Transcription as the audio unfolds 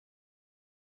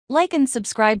Like and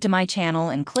subscribe to my channel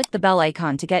and click the bell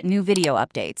icon to get new video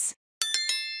updates.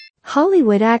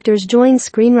 Hollywood actors join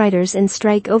screenwriters in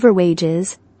strike over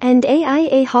wages, and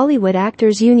AIA Hollywood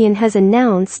Actors Union has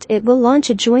announced it will launch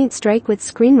a joint strike with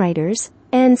screenwriters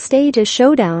and stage a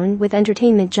showdown with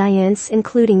entertainment giants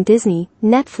including Disney,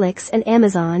 Netflix and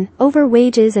Amazon over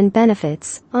wages and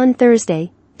benefits. On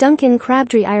Thursday, Duncan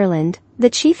Crabtree Ireland, the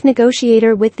chief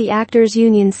negotiator with the Actors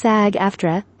Union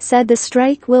SAG-AFTRA, said the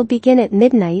strike will begin at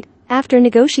midnight after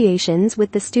negotiations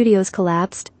with the studios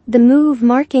collapsed, the move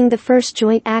marking the first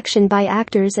joint action by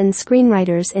actors and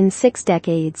screenwriters in 6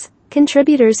 decades.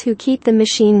 Contributors who keep the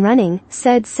machine running,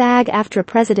 said SAG-AFTRA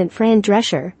President Fran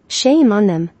Drescher. Shame on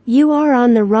them. You are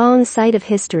on the wrong side of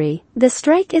history. The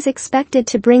strike is expected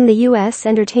to bring the U.S.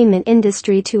 entertainment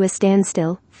industry to a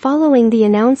standstill. Following the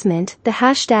announcement, the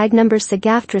hashtag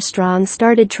 #SAG-AFTRA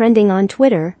started trending on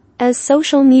Twitter as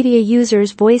social media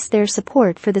users voiced their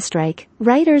support for the strike.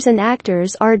 Writers and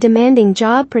actors are demanding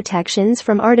job protections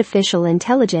from artificial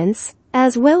intelligence,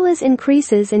 as well as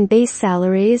increases in base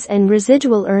salaries and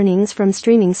residual earnings from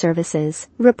streaming services.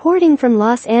 Reporting from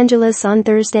Los Angeles on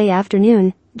Thursday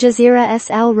afternoon, Jazeera's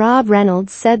Rob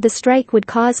Reynolds said the strike would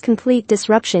cause complete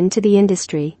disruption to the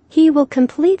industry. He will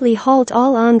completely halt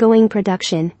all ongoing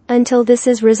production until this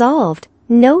is resolved.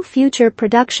 No future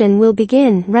production will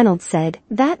begin, Reynolds said.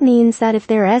 That means that if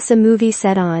there's a movie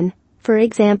set on, for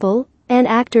example, and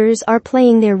actors are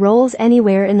playing their roles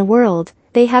anywhere in the world,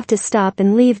 they have to stop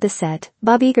and leave the set.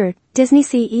 Bob Iger, Disney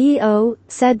CEO,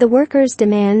 said the workers'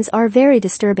 demands are very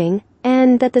disturbing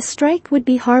and that the strike would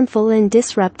be harmful and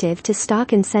disruptive to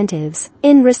stock incentives.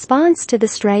 In response to the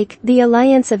strike, the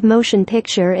Alliance of Motion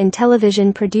Picture and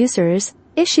Television Producers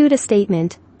issued a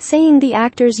statement saying the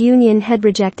Actors Union had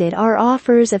rejected our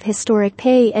offers of historic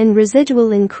pay and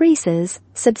residual increases,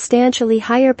 substantially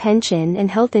higher pension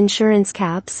and health insurance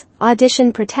caps,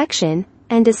 audition protection,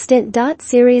 and a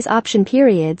stint-series option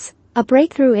periods, a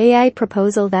breakthrough AI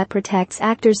proposal that protects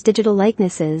actors' digital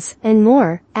likenesses, and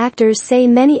more. Actors say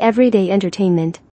many everyday entertainment